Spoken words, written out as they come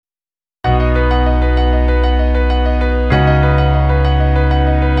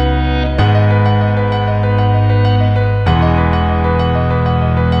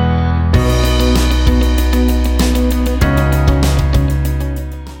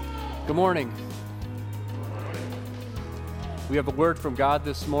Good morning. We have a word from God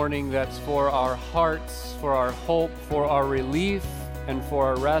this morning that's for our hearts, for our hope, for our relief, and for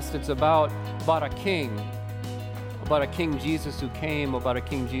our rest. It's about a king Jesus who came, about a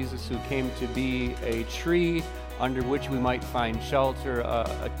King Jesus who came to be a tree under which we might find shelter,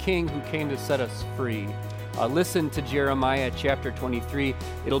 a king who came to set us free. Listen to Jeremiah chapter 23.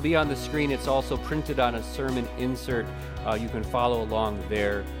 It'll be on the screen. It's also printed on a sermon insert. You can follow along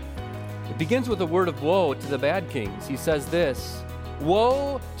there. It begins with a word of woe to the bad kings. He says this,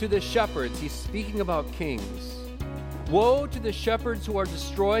 "Woe to the shepherds." He's speaking about kings. "Woe to the shepherds who are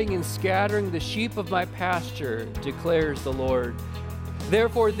destroying and scattering the sheep of my pasture, declares the Lord.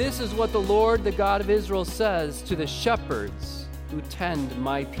 Therefore, this is what the Lord, the God of Israel, says to the shepherds who tend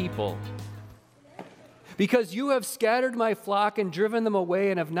my people. Because you have scattered my flock and driven them away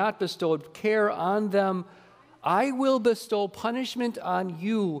and have not bestowed care on them, I will bestow punishment on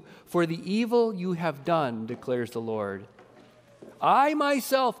you for the evil you have done, declares the Lord. I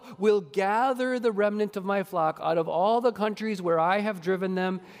myself will gather the remnant of my flock out of all the countries where I have driven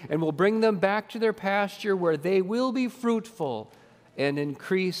them and will bring them back to their pasture where they will be fruitful and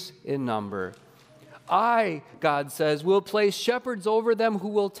increase in number. I, God says, will place shepherds over them who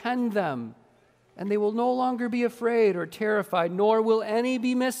will tend them, and they will no longer be afraid or terrified, nor will any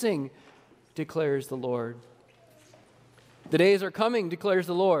be missing, declares the Lord. The days are coming, declares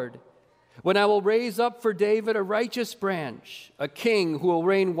the Lord, when I will raise up for David a righteous branch, a king who will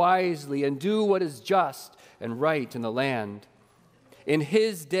reign wisely and do what is just and right in the land. In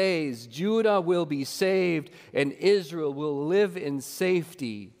his days, Judah will be saved and Israel will live in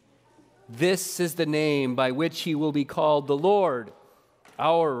safety. This is the name by which he will be called the Lord,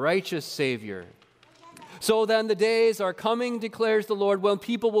 our righteous Savior. So then the days are coming, declares the Lord, when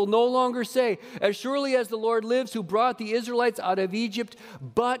people will no longer say, as surely as the Lord lives who brought the Israelites out of Egypt,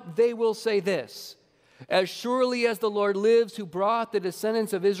 but they will say this, as surely as the Lord lives who brought the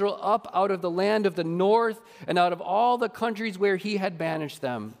descendants of Israel up out of the land of the north and out of all the countries where he had banished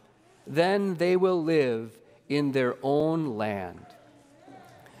them, then they will live in their own land.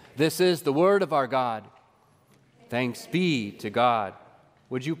 This is the word of our God. Thanks be to God.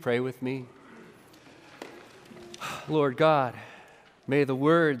 Would you pray with me? Lord God, may the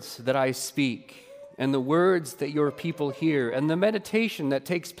words that I speak and the words that your people hear and the meditation that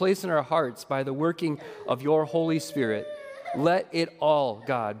takes place in our hearts by the working of your Holy Spirit, let it all,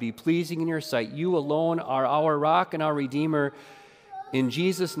 God, be pleasing in your sight. You alone are our rock and our Redeemer. In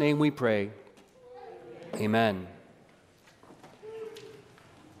Jesus' name we pray. Amen.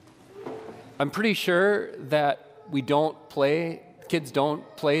 I'm pretty sure that kids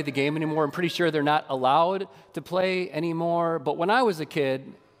don't play the game anymore. I'm pretty sure they're not allowed to play anymore. But when I was a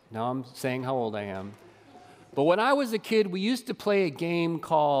kid, now I'm saying how old I am, but when I was a kid, we used to play a game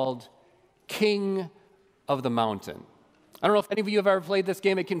called King of the Mountain. I don't know if any of you have ever played this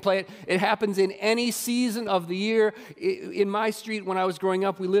game. It happens in any season of the year. In my street, when I was growing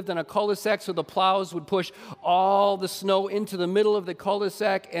up, we lived on a cul-de-sac, so the plows would push all the snow into the middle of the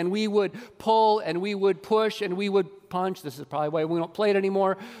cul-de-sac, and we would pull, and we would push, and we would punch. This is probably why we don't play it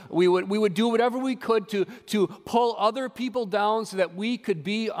anymore. We would do whatever we could to pull other people down so that we could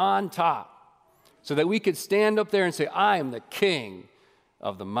be on top, so that we could stand up there and say, I am the king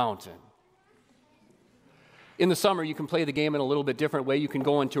of the mountain. In the summer, you can play the game in a little bit different way. You can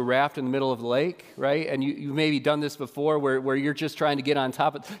go into a raft in the middle of the lake, right? And you've maybe done this before where you're just trying to get on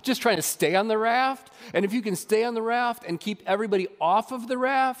top, just trying to stay on the raft. And if you can stay on the raft and keep everybody off of the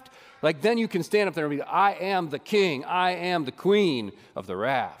raft, like then you can stand up there and be, I am the king, I am the queen of the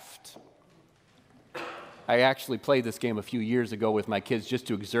raft. I actually played this game a few years ago with my kids just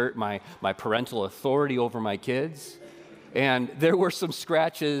to exert my parental authority over my kids. And there were some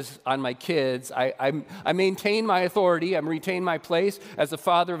scratches on my kids. I maintain my authority. I retain my place as the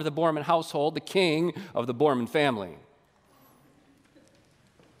father of the Borman household, the king of the Borman family.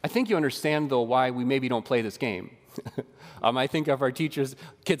 I think you understand, though, why we maybe don't play this game. I think of our teachers,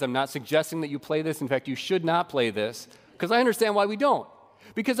 kids, I'm not suggesting that you play this. In fact, you should not play this, because I understand why we don't.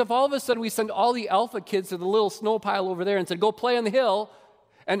 Because if all of a sudden we send all the alpha kids to the little snow pile over there and said, go play on the hill,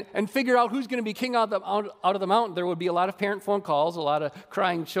 and figure out who's going to be king out of the mountain, there would be a lot of parent phone calls, a lot of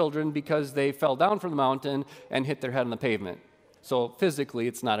crying children because they fell down from the mountain and hit their head on the pavement. So physically,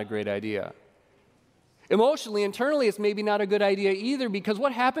 it's not a great idea. Emotionally, internally, it's maybe not a good idea either, because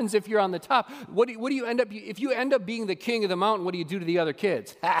what happens if you're on the top? What do you end up? If you end up being the king of the mountain, what do you do to the other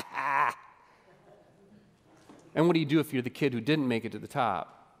kids? And what do you do if you're the kid who didn't make it to the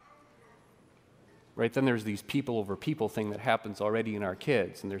top? Right, then there's these people over people thing that happens already in our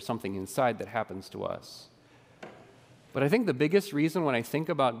kids, and there's something inside that happens to us. But I think the biggest reason when I think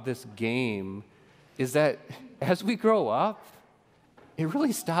about this game is that as we grow up, it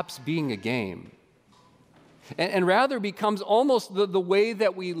really stops being a game. And rather becomes almost the way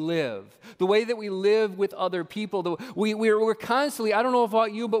that we live, the way that we live with other people. We're constantly, I don't know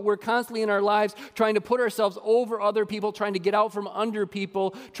about you, but we're constantly in our lives trying to put ourselves over other people, trying to get out from under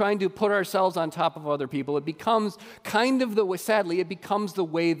people, trying to put ourselves on top of other people. It becomes kind of the way, sadly, it becomes the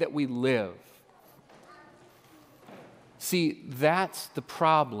way that we live. See, that's the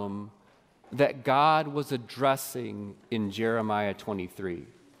problem that God was addressing in Jeremiah 23.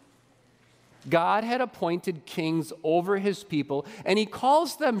 God had appointed kings over his people, and he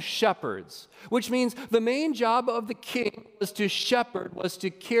calls them shepherds, which means the main job of the king was to shepherd, was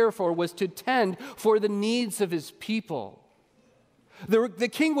to care for, was to tend for the needs of his people. The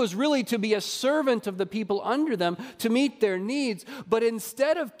king was really to be a servant of the people under them to meet their needs, but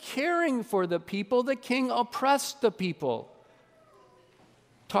instead of caring for the people, the king oppressed the people.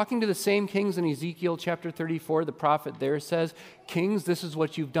 Talking to the same kings in Ezekiel chapter 34, the prophet there says, "Kings, this is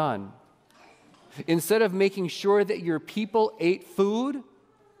what you've done. Instead of making sure that your people ate food,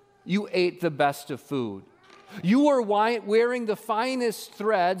 you ate the best of food. You are wearing the finest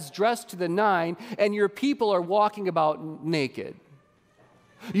threads, dressed to the nine, and your people are walking about naked.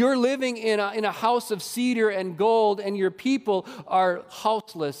 You're living in a house of cedar and gold, and your people are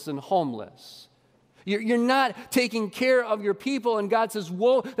houseless and homeless. You're not taking care of your people." And God says,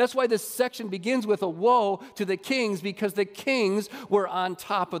 woe. That's why this section begins with a woe to the kings, because the kings were on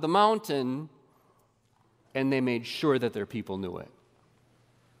top of the mountain, and they made sure that their people knew it.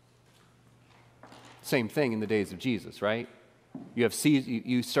 Same thing in the days of Jesus, right? You have Caesar,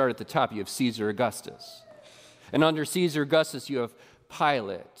 you start at the top, you have Caesar Augustus. And under Caesar Augustus, you have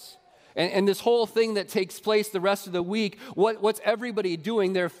Pilate. And this whole thing that takes place the rest of the week, what's everybody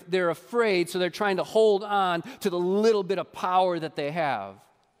doing? They're afraid, so they're trying to hold on to the little bit of power that they have.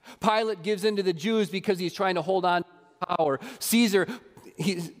 Pilate gives in to the Jews because he's trying to hold on to power.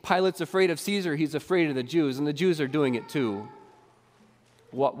 Pilate's afraid of Caesar, he's afraid of the Jews, and the Jews are doing it too.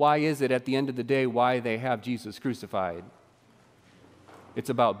 Why is it at the end of the day why they have Jesus crucified? It's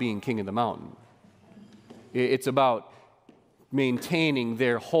about being king of the mountain. It's about maintaining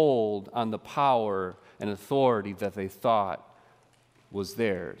their hold on the power and authority that they thought was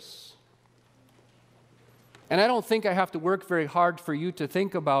theirs. And I don't think I have to work very hard for you to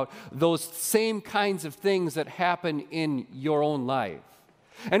think about those same kinds of things that happen in your own life.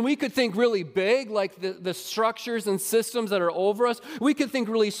 And we could think really big, like the structures and systems that are over us. We could think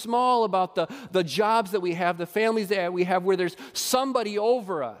really small about the jobs that we have, the families that we have, where there's somebody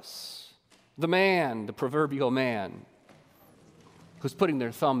over us. The man, the proverbial man, who's putting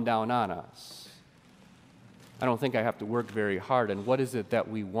their thumb down on us. I don't think I have to work very hard. And what is it that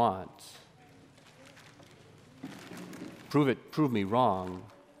we want? Prove me wrong.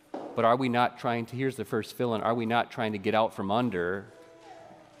 But are we not trying to, here's the first fill-in, are we not trying to get out from under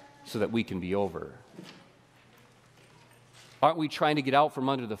so that we can be over? Aren't we trying to get out from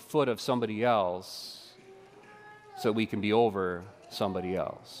under the foot of somebody else so that we can be over somebody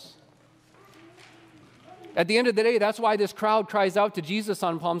else? At the end of the day, that's why this crowd cries out to Jesus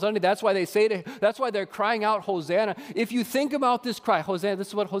on Palm Sunday. That's why that's why they're crying out, Hosanna. If you think about this cry, Hosanna, this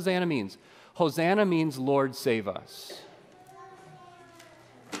is what Hosanna means. Hosanna means, Lord, save us.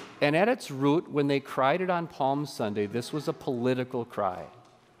 And at its root, when they cried it on Palm Sunday, this was a political cry.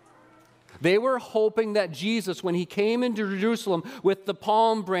 They were hoping that Jesus, when he came into Jerusalem with the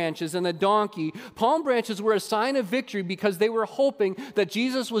palm branches and the donkey, palm branches were a sign of victory because they were hoping that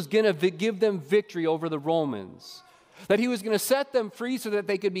Jesus was going to give them victory over the Romans, that he was going to set them free so that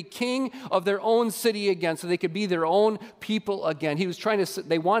they could be king of their own city again, so they could be their own people again.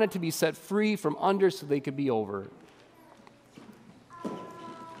 They wanted to be set free from under so they could be over.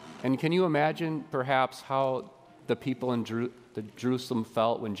 And can you imagine perhaps how the people in Jerusalem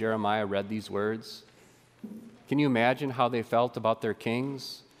felt when Jeremiah read these words? Can you imagine how they felt about their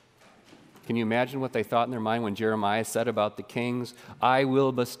kings? Can you imagine what they thought in their mind when Jeremiah said about the kings, I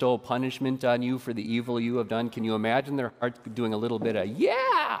will bestow punishment on you for the evil you have done? Can you imagine their hearts doing a little bit of,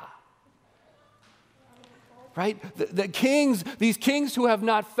 yeah? Right? The kings, these kings who have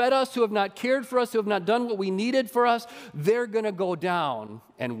not fed us, who have not cared for us, who have not done what we needed for us, they're going to go down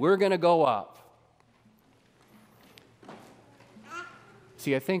and we're going to go up.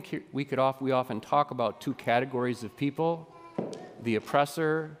 See, I think we often talk about two categories of people, the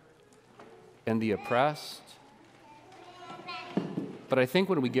oppressor and the oppressed. But I think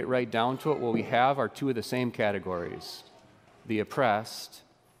when we get right down to it, what we have are two of the same categories, the oppressed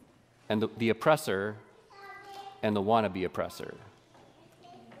and the oppressor and the wannabe oppressor.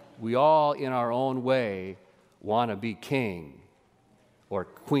 We all, in our own way, wannabe king or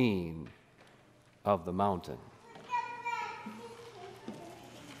queen of the mountain.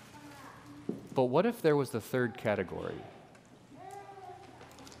 But what if there was the third category?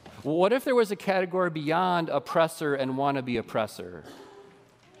 What if there was a category beyond oppressor and wannabe oppressor?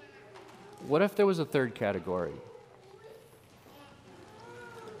 What if there was a third category?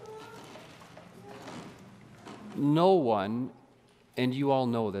 No one, and you all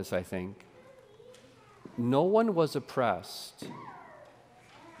know this, I think, no one was oppressed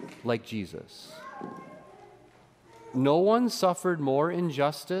like Jesus. No one suffered more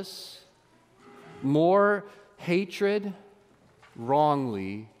injustice, more hatred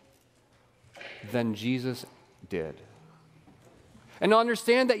wrongly than Jesus did. And to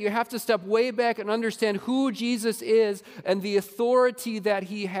understand that, you have to step way back and understand who Jesus is and the authority that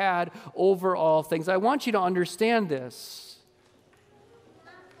he had over all things. I want you to understand this.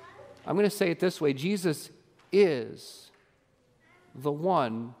 I'm going to say it this way. Jesus is the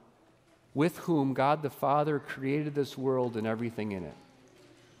one with whom God the Father created this world and everything in it.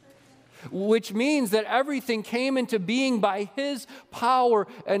 Which means that everything came into being by his power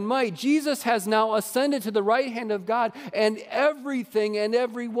and might. Jesus has now ascended to the right hand of God, and everything and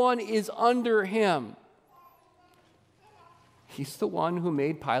everyone is under him. He's the one who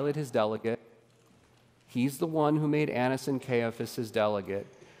made Pilate his delegate. He's the one who made Annas and Caiaphas his delegate.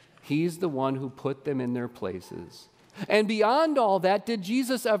 He's the one who put them in their places. And beyond all that, did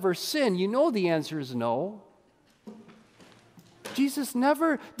Jesus ever sin? You know the answer is no. Jesus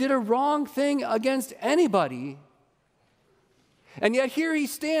never did a wrong thing against anybody. And yet here he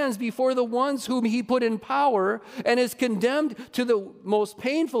stands before the ones whom he put in power and is condemned to the most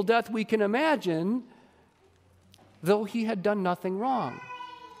painful death we can imagine, though he had done nothing wrong.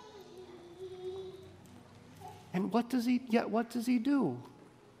 And what does he do?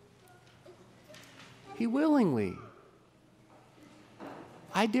 He willingly,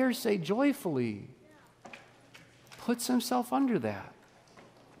 I dare say joyfully, puts himself under that.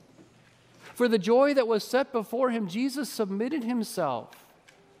 For the joy that was set before him, Jesus submitted himself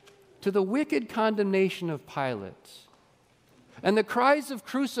to the wicked condemnation of Pilate and the cries of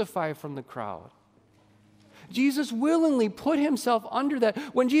 "Crucify" from the crowd. Jesus willingly put himself under that.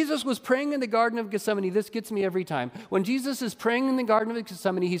 When Jesus was praying in the Garden of Gethsemane, this gets me every time. When Jesus is praying in the Garden of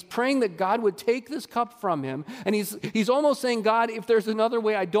Gethsemane, he's praying that God would take this cup from him. And he's almost saying, God, if there's another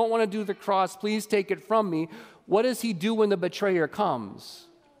way, I don't want to do the cross. Please take it from me. What does he do when the betrayer comes?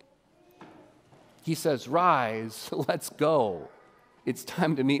 He says, rise, let's go. It's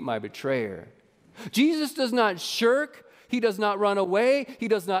time to meet my betrayer. Jesus does not shirk. He does not run away. He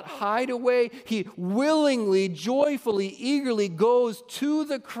does not hide away. He willingly, joyfully, eagerly goes to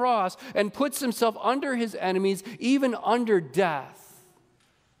the cross and puts himself under his enemies, even under death.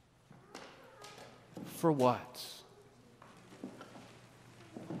 For what?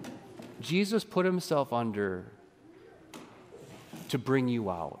 Jesus put himself under to bring you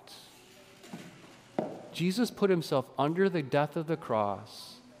out. Jesus put himself under the death of the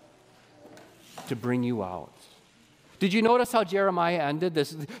cross to bring you out. Did you notice how Jeremiah ended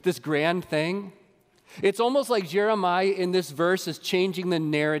this grand thing? It's almost like Jeremiah in this verse is changing the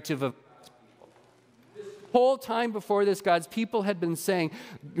narrative of God's people. This whole time before this, God's people had been saying,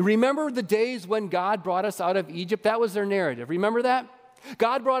 remember the days when God brought us out of Egypt? That was their narrative. Remember that?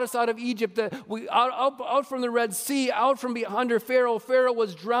 God brought us out of Egypt, out from the Red Sea, out from under Pharaoh. Pharaoh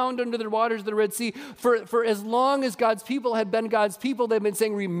was drowned under the waters of the Red Sea. For as long as God's people had been God's people, they've been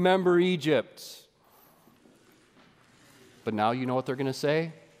saying, remember Egypt. But now you know what they're going to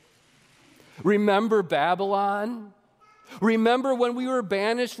say? Remember Babylon? Remember when we were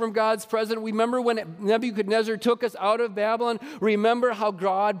banished from God's presence? Remember when Nebuchadnezzar took us out of Babylon? Remember how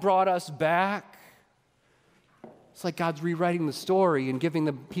God brought us back? It's like God's rewriting the story and giving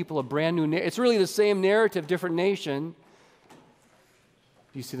the people a brand new narrative. It's really the same narrative, different nation.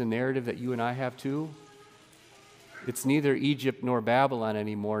 Do you see the narrative that you and I have too? It's neither Egypt nor Babylon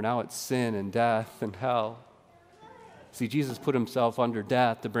anymore. Now it's sin and death and hell. See, Jesus put himself under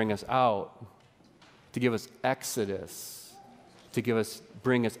death to bring us out, to give us exodus, to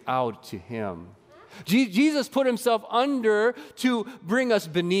bring us out to him. Jesus put himself under to bring us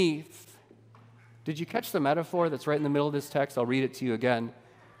beneath. Did you catch the metaphor that's right in the middle of this text? I'll read it to you again.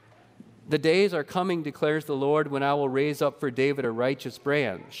 The days are coming, declares the Lord, when I will raise up for David a righteous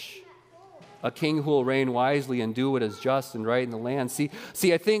branch, a king who will reign wisely and do what is just and right in the land. See,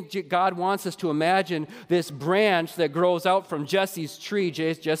 I think God wants us to imagine this branch that grows out from Jesse's tree.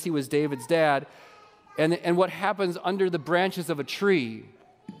 Jesse was David's dad. And what happens under the branches of a tree?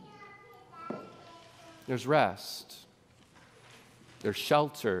 There's rest. There's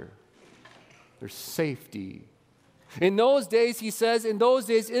shelter. There's safety. In those days, he says, in those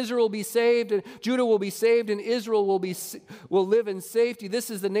days Israel will be saved, and Judah will be saved, and Israel will live in safety. This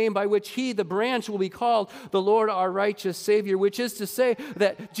is the name by which he, the branch, will be called the Lord our righteous Savior, which is to say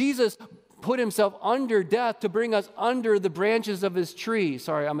that Jesus put himself under death to bring us under the branches of his tree.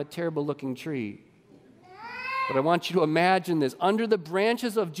 Sorry, I'm a terrible looking tree. But I want you to imagine this. Under the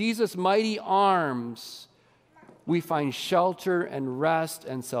branches of Jesus' mighty arms, we find shelter and rest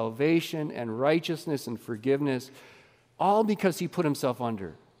and salvation and righteousness and forgiveness, all because he put himself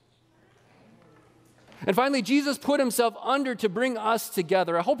under. And finally, Jesus put himself under to bring us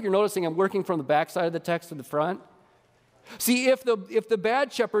together. I hope you're noticing I'm working from the back side of the text to the front. See, if the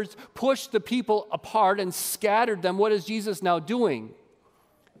bad shepherds pushed the people apart and scattered them, what is Jesus now doing?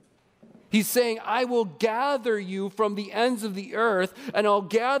 He's saying, I will gather you from the ends of the earth, and I'll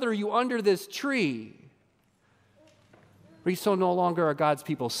gather you under this tree. We so no longer are God's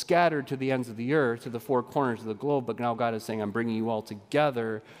people scattered to the ends of the earth, to the four corners of the globe, but now God is saying, I'm bringing you all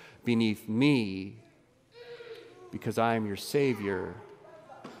together beneath me because I am your Savior,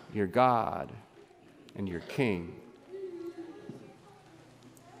 your God, and your King.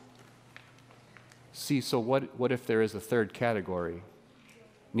 See, so what if there is a third category?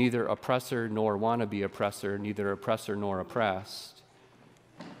 Neither oppressor nor wannabe oppressor, neither oppressor nor oppressed.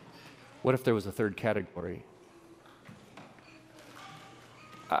 What if there was a third category?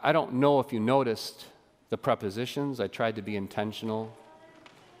 I don't know if you noticed the prepositions. I tried to be intentional.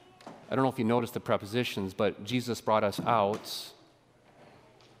 I don't know if you noticed the prepositions, but Jesus brought us out.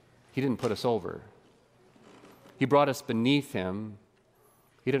 He didn't put us over. He brought us beneath him.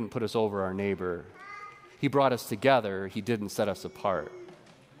 He didn't put us over our neighbor. He brought us together. He didn't set us apart.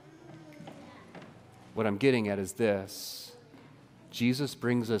 What I'm getting at is this. Jesus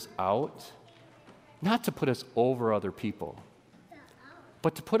brings us out, not to put us over other people,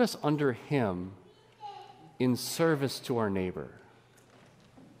 but to put us under him in service to our neighbor.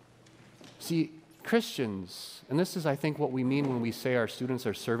 See, Christians, and this is, I think, what we mean when we say our students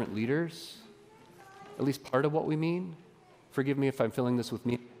are servant leaders, at least part of what we mean. Forgive me if I'm filling this with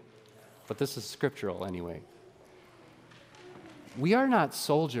me, but this is scriptural anyway. We are not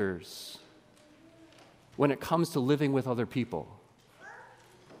soldiers when it comes to living with other people.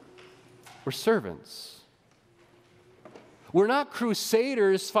 We're servants. We're not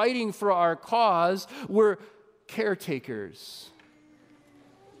crusaders fighting for our cause. We're caretakers.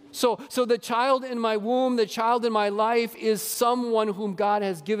 So the child in my womb, the child in my life is someone whom God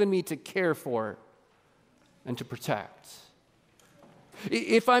has given me to care for and to protect.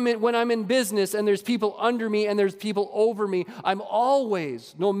 When I'm in business and there's people under me and there's people over me, I'm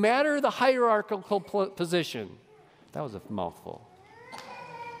always, no matter the hierarchical position, that was a mouthful.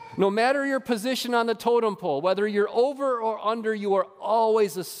 No matter your position on the totem pole, whether you're over or under, you are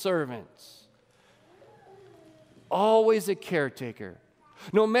always a servant, always a caretaker.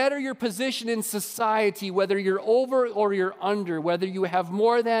 No matter your position in society, whether you're over or you're under, whether you have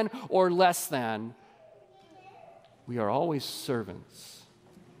more than or less than, we are always servants.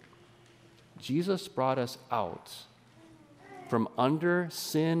 Jesus brought us out from under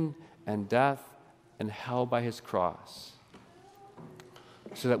sin and death and hell by his cross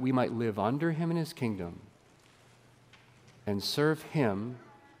so that we might live under him in his kingdom and serve him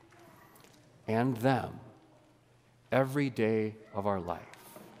and them every day of our life.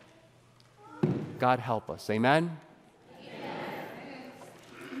 God help us. Amen?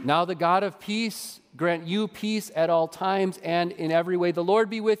 Amen. Now the God of peace grant you peace at all times and in every way. The Lord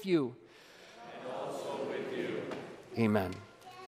be with you. And also with you. Amen.